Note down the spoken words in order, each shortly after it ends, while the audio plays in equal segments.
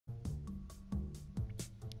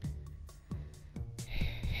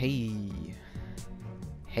Hey,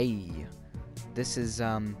 hey, this is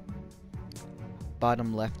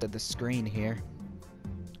bottom left of the screen here,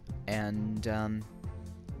 and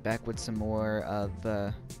back with some more of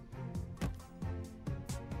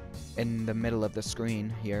in the middle of the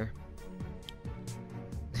screen here.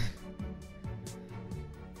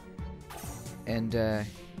 And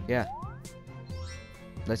yeah,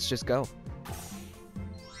 let's just go.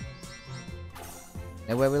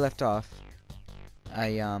 And where we left off,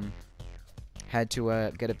 I had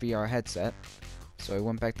to get a VR headset, so I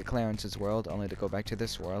went back to Clarence's world, only to go back to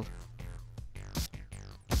this world.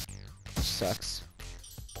 Which sucks,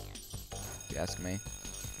 if you ask me.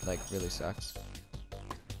 Like, really sucks.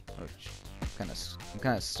 Oh, I'm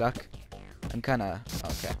kinda stuck. Okay.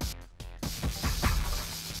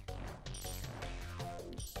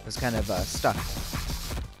 I was kind of stuck.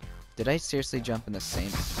 Did I seriously jump in the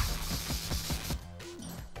same?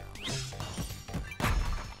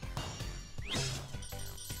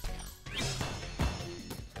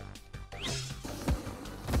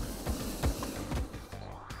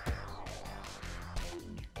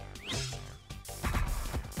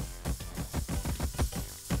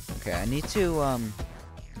 Okay, I need to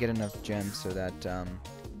get enough gems so that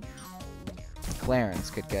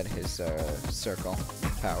Clarence could get his circle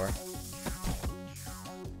power.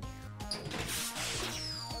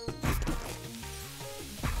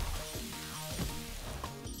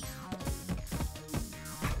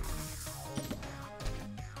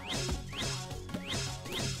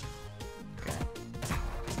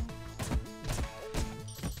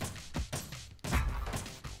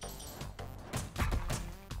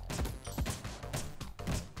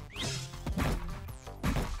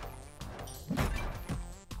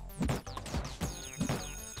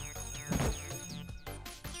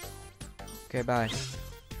 Okay, bye.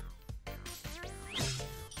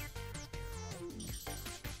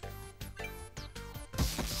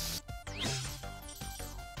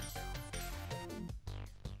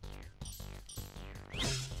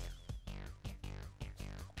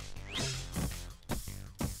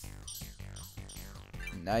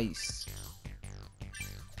 Nice.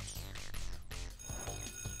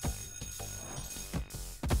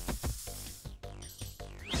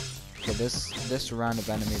 Okay, this round of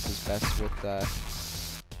enemies is best with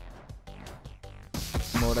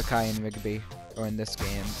Mordecai and Rigby, or in this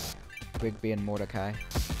game, Rigby and Mordecai.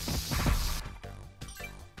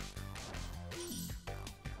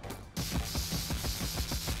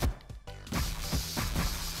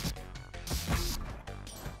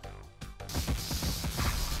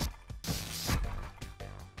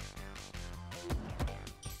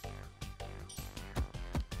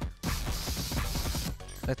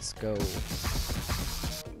 Let's go.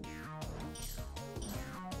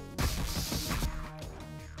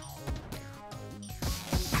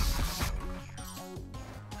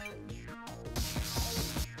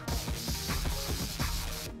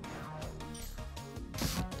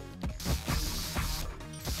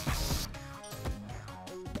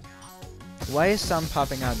 Why is some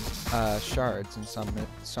popping out shards and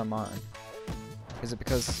some aren't? Is it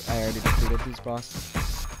because I already defeated these bosses?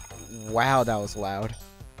 Wow, that was loud.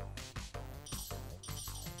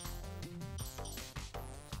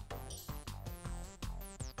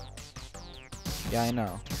 Yeah, I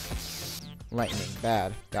know. Lightning,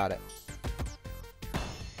 bad. Got it.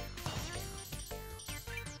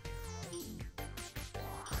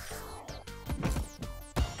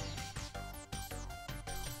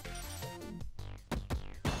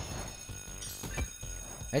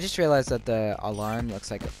 I just realized that the alarm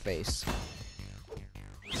looks like a face.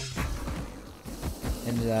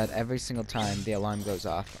 And that every single time the alarm goes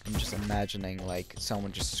off, I'm just imagining, like,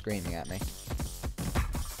 someone just screaming at me.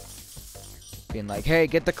 Being like, hey,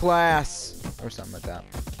 get the class! Or something like that.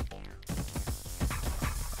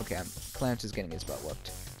 Okay, Clarence is getting his butt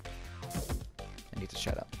whooped. I need to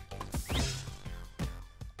shut up.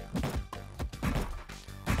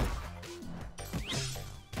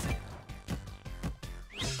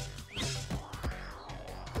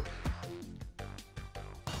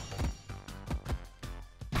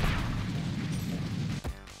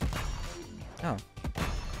 Oh.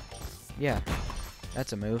 Yeah.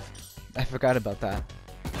 That's a move. I forgot about that.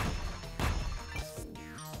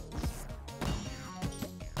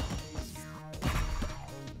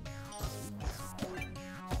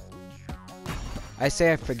 I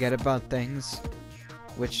say I forget about things,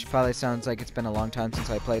 which probably sounds like it's been a long time since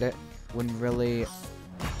I played it, when really,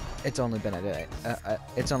 it's only been a day.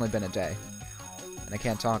 It's only been a day. And I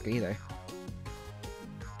can't talk either.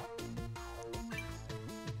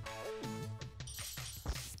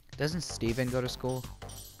 Doesn't Steven go to school?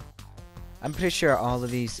 I'm pretty sure all of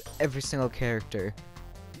these, every single character,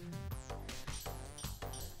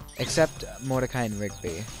 except Mordecai and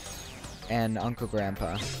Rigby, and Uncle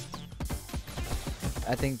Grandpa.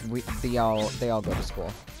 I think they all go to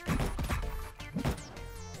school.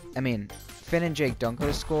 I mean, Finn and Jake don't go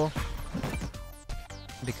to school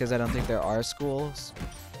because I don't think there are schools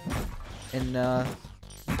in the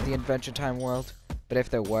Adventure Time world. But if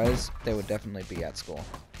there was, they would definitely be at school.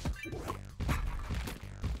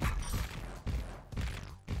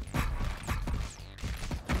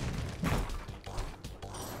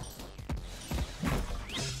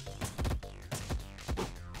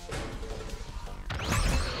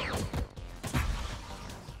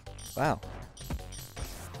 Wow.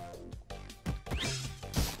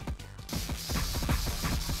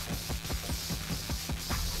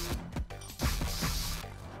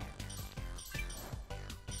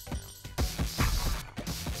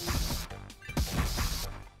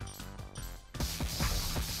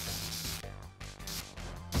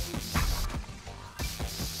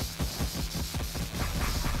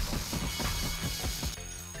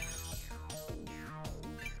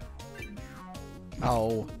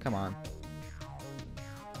 Oh, come on.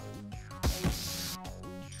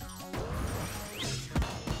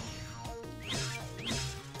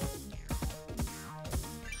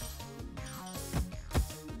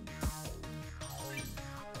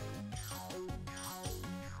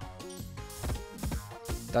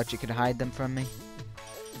 Thought you could hide them from me?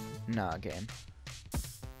 Nah, game.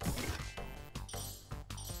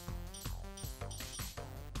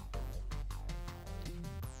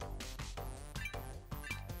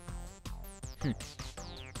 I'm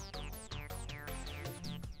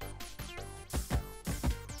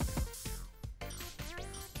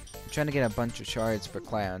trying to get a bunch of shards for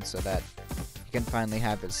Clown so that he can finally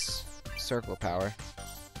have his circle power.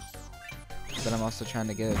 But I'm also trying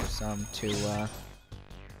to give some to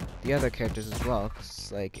the other characters as well,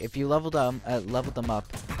 cause like if you level them up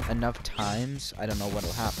enough times, I don't know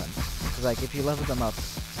what'll happen. Cause like if you level them up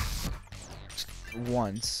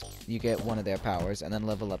once, you get one of their powers, and then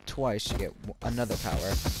level up twice, you get another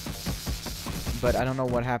power. But I don't know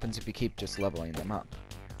what happens if you keep just leveling them up.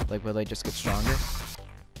 Like, will they just get stronger?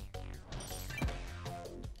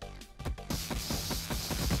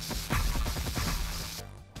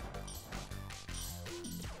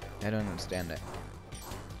 I don't understand it.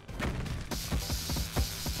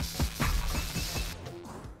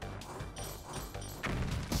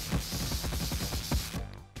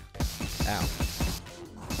 Ow.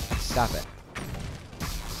 Stop it.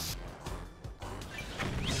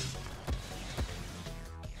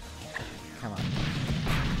 Come on.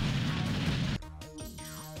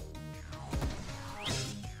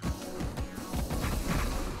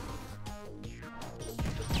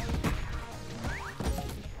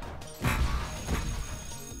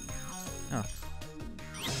 Oh.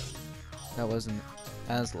 That wasn't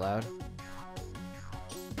as loud.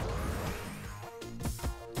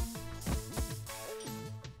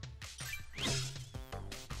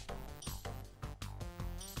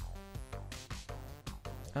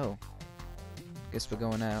 Oh. Guess we're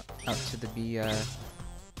going out to the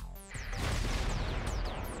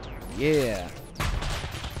yeah.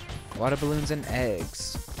 Water balloons and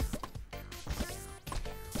eggs.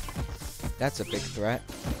 That's a big threat.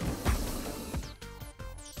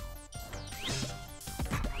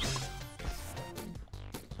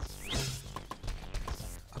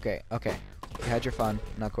 Okay, okay. You had your fun.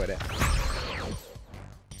 Now quit it.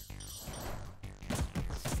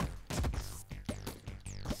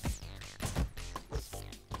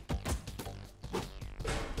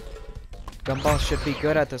 Gumball should be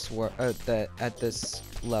good at this at this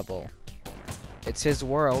level. It's his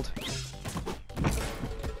world.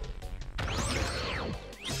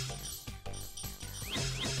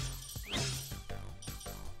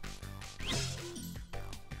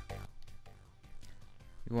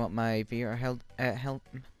 You want my VR helmet?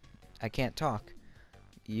 I can't talk.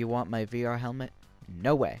 You want my VR helmet?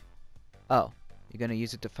 No way. Oh, you're gonna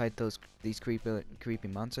use it to fight these creepy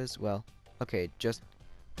monsters? Well, okay, just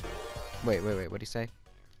wait, what'd he say?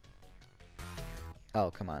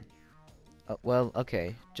 Oh, come on. Well,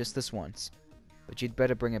 okay, just this once. But you'd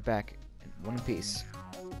better bring it back in one piece.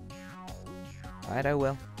 Alright, I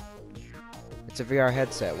will. It's a VR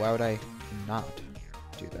headset, why would I not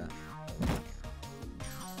do that?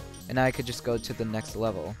 And I could just go to the next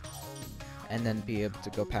level, and then be able to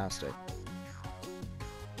go past it.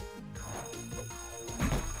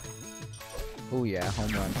 Oh yeah,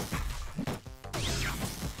 home run.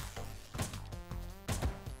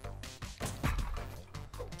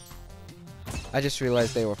 I just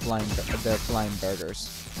realized they're flying burgers.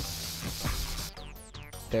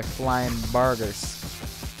 They're flying burgers.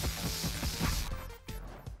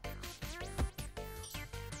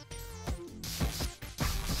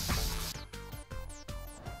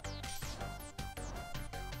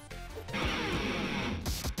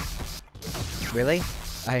 Really?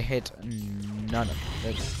 I hit none of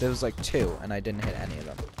them. There was like 2, and I didn't hit any of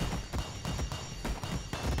them.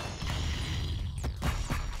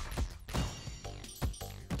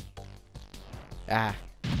 Ah.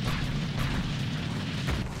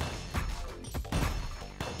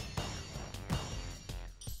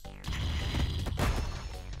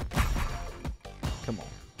 Come on.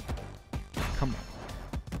 Come on.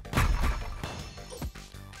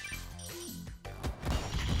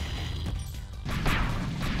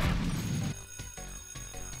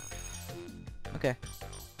 Okay.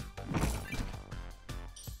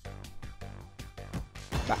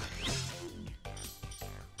 Bah.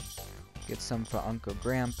 Get some for Uncle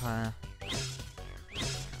Grandpa.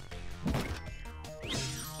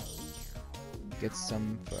 Get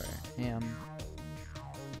some for him.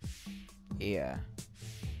 Yeah.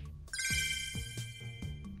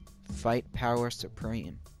 Fight Power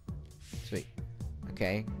Supreme. Sweet.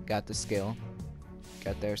 Okay, got the skill.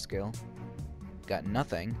 Got their skill. Got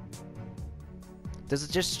nothing. Does it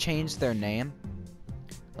just change their name?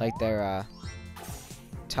 Like their,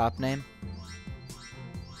 top name?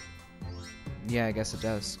 Yeah, I guess it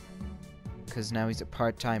does. Because now he's a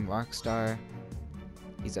part-time rock star.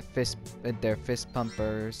 He's a they're fist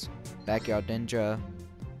pumpers. Backyard Ninja.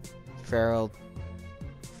 Feral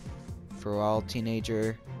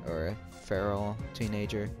teenager. Or feral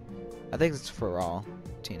teenager. I think it's feral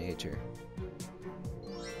teenager.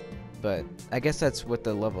 But I guess that's what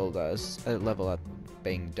the level does. Level up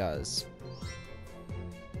Bing does.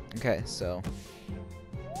 Okay, so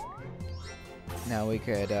now we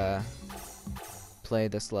could play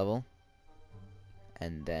this level,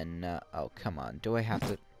 and then oh, come on, do I have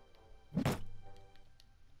to?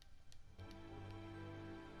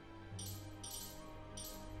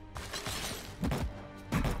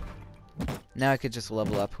 Now I could just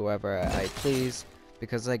level up whoever I please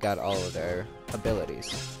because I got all of their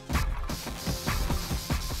abilities.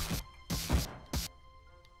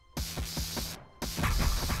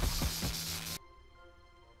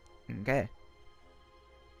 Okay.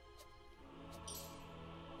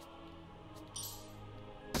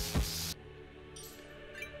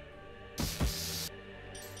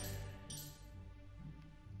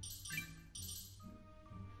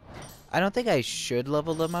 I don't think I should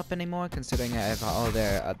level them up anymore, considering I have all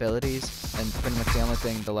their abilities, and pretty much the only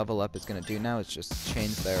thing the level up is gonna do now is just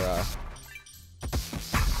change their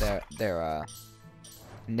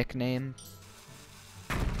nickname.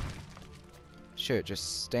 Sure,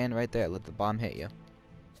 just stand right there, let the bomb hit you.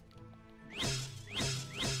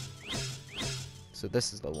 So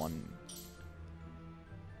this is the one.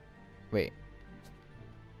 Wait.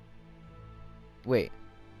 Wait.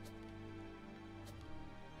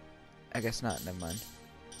 I guess not, never mind.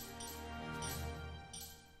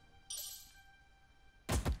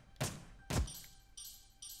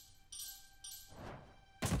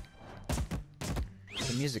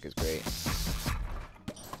 The music is great.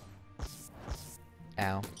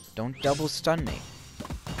 Ow. Don't double stun me.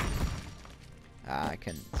 Ah, I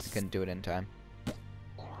couldn't do it in time.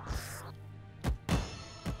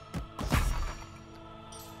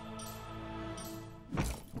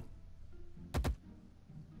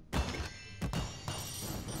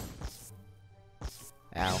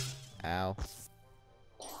 Ow. Ow.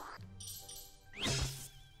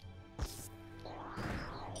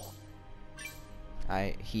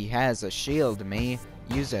 He has a shield, me.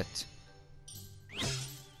 Use it.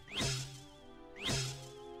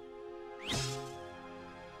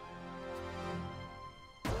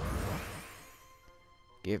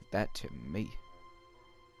 Give that to me.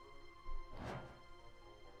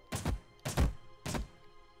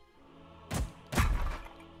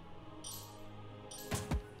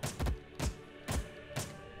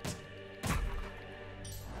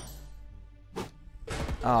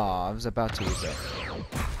 Oh, I was about to use it.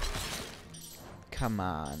 Come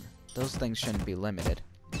on. Those things shouldn't be limited.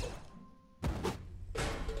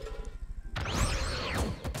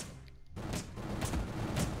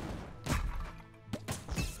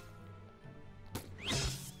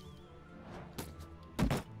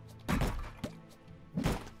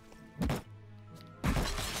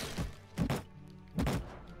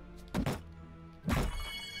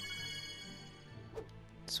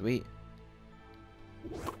 Sweet.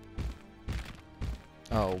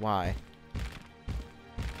 Oh, why?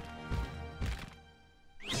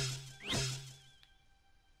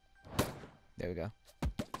 There we go.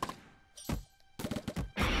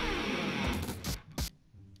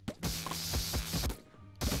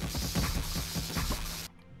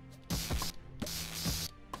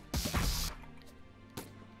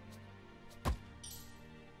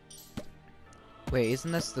 Wait,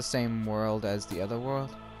 isn't this the same world as the other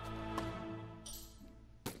world?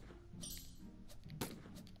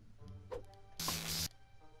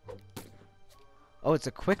 Oh, it's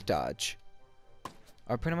a quick dodge.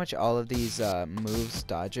 Are pretty much all of these moves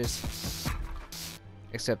dodges?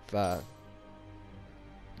 Except,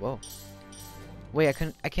 whoa. Wait,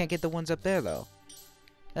 I can't get the ones up there though.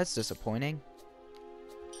 That's disappointing.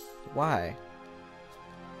 Why?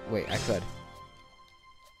 Wait, I could.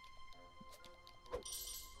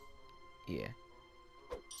 Yeah.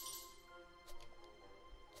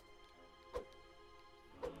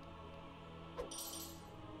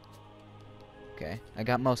 Okay, I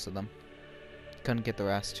got most of them. Couldn't get the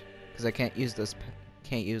rest because I can't use this.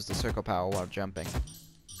 Can't use the circle power while jumping.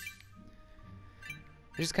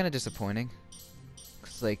 Which is kind of disappointing.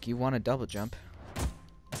 Cause like you want to double jump.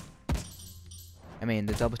 I mean,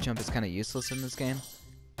 the double jump is kind of useless in this game,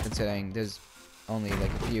 considering there's only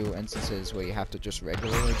like a few instances where you have to just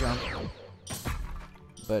regularly jump.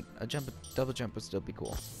 But a double jump would still be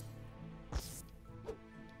cool.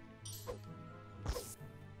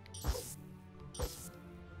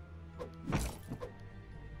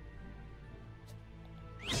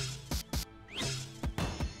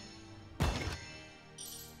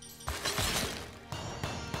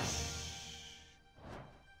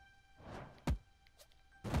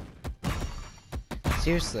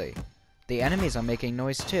 Seriously, the enemies are making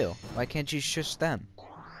noise too. Why can't you shush them?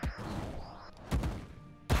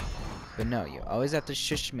 But no, you always have to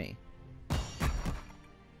shush me.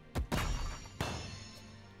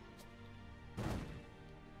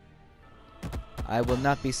 I will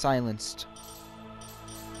not be silenced.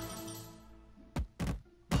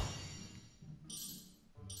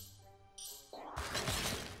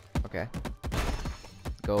 Okay.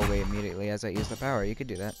 Go away immediately as I use the power. You could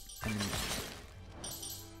do that. I mean,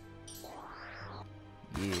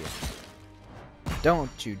 yeah.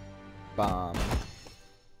 Don't you bomb.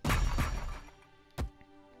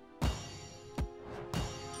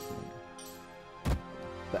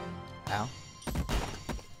 But, ow.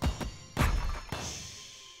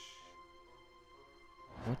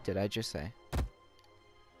 What did I just say?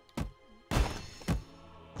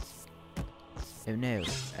 Oh no,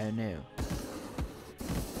 oh no.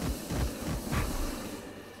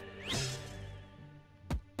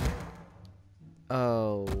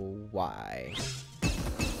 Oh, why?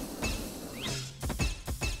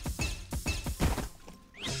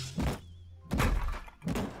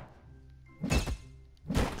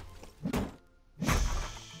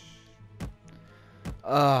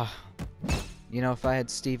 You know, if I had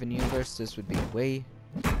Steven Universe, this would be way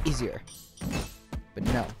easier. But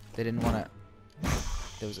no, they didn't want to.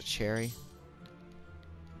 There was a cherry.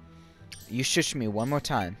 You shush me one more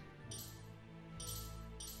time.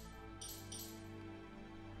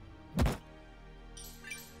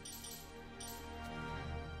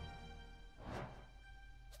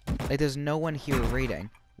 Like, there's no one here raiding.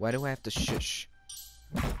 Why do I have to shush?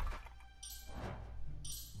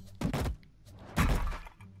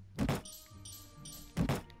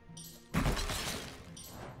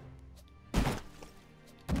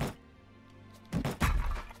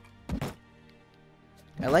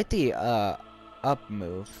 I like the up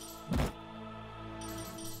move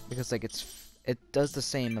because like it does the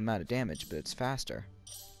same amount of damage, but it's faster.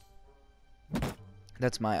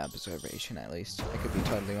 That's my observation, at least. I could be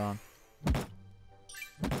totally wrong.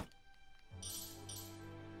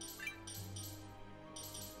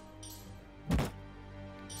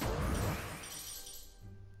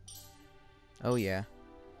 Oh yeah.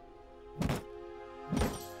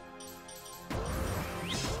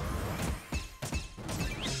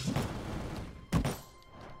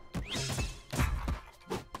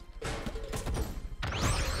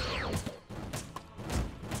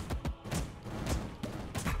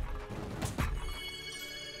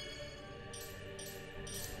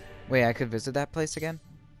 Wait, I could visit that place again?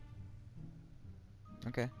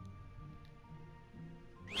 Okay.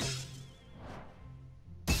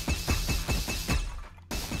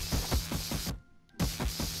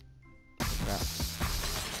 Crap.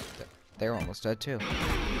 They're almost dead too.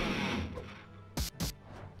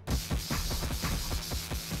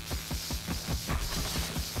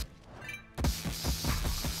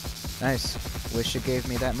 Nice. Wish it gave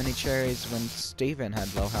me that many cherries when Steven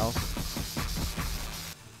had low health.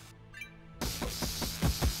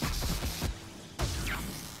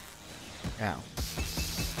 Ow.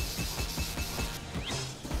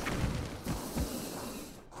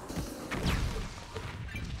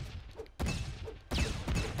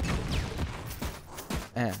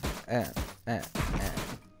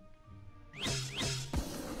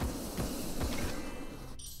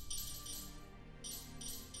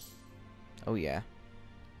 Oh yeah.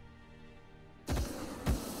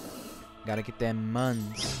 Gotta get them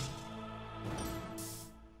muns.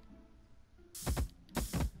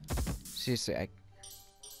 Seriously,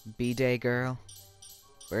 B-Day girl?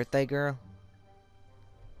 Birthday girl?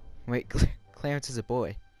 Wait, Clarence is a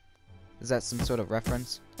boy. Is that some sort of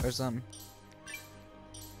reference or something?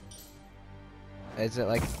 Is it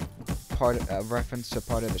like a reference to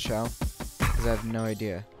part of the show? Because I have no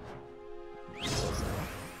idea.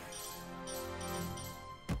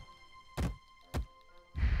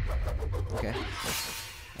 Okay.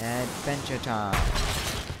 Adventure time.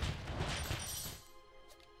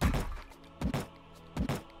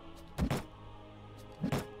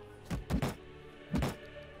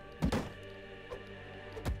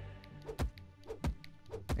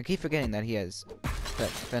 I keep forgetting that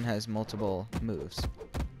Fen has multiple moves.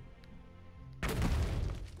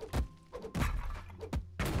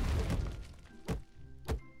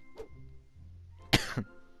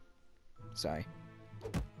 Sorry.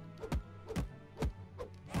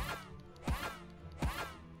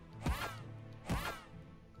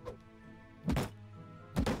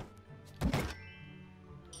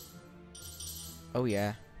 Oh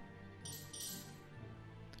yeah.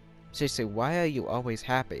 Seriously, why are you always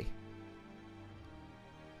happy?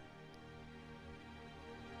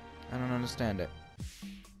 I don't understand it.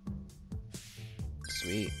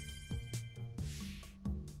 Sweet.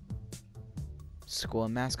 School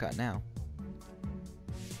mascot now.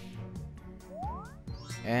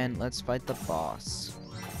 And let's fight the boss.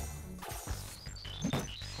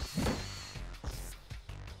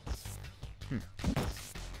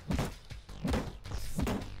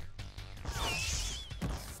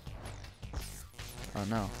 Oh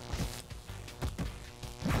no.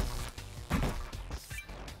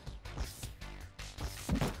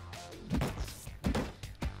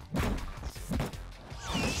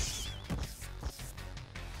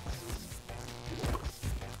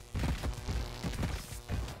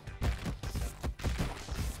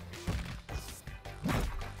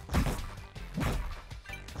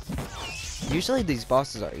 Usually these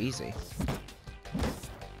bosses are easy.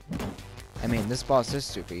 I mean, this boss is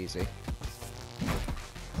super easy.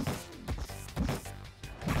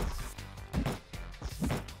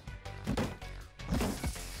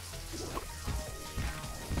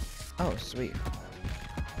 Oh, sweet.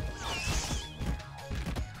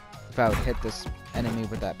 If I would hit this enemy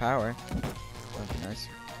with that power, that would be nice.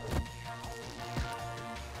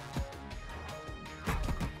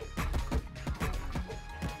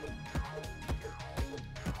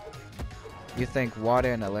 You think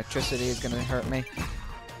water and electricity is gonna hurt me?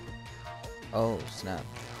 Oh, snap.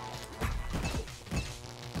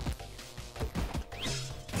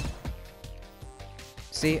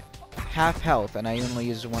 See? Half health, and I only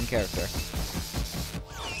used one character.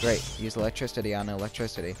 Great. Use electricity on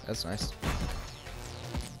electricity. That's nice.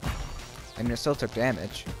 I mean, it still took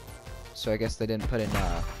damage. So I guess they didn't put in,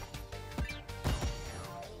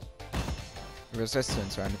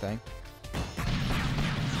 resistance or anything.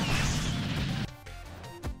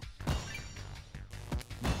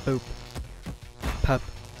 Boop. Pup.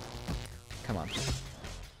 Come on.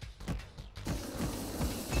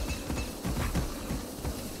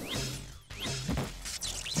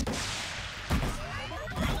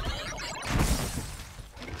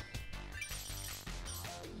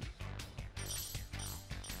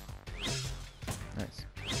 Nice.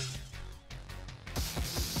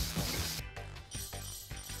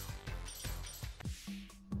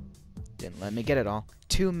 Didn't let me get it all.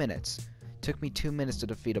 2 minutes. Took me 2 minutes to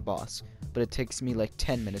defeat a boss, but it takes me like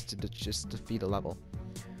 10 minutes to just defeat a level.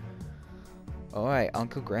 Alright,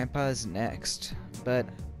 Uncle Grandpa is next, but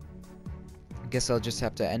I guess I'll just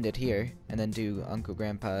have to end it here and then do Uncle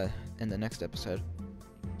Grandpa in the next episode.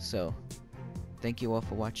 So, thank you all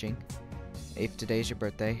for watching. If today's your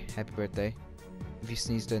birthday, happy birthday. If you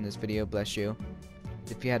sneezed during this video, bless you.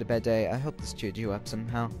 If you had a bad day, I hope this cheered you up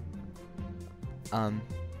somehow.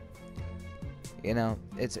 You know,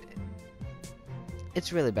 it's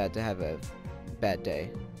really bad to have a bad day,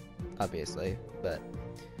 obviously, but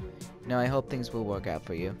no, I hope things will work out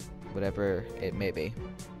for you, whatever it may be.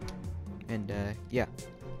 And yeah,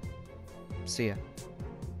 see ya.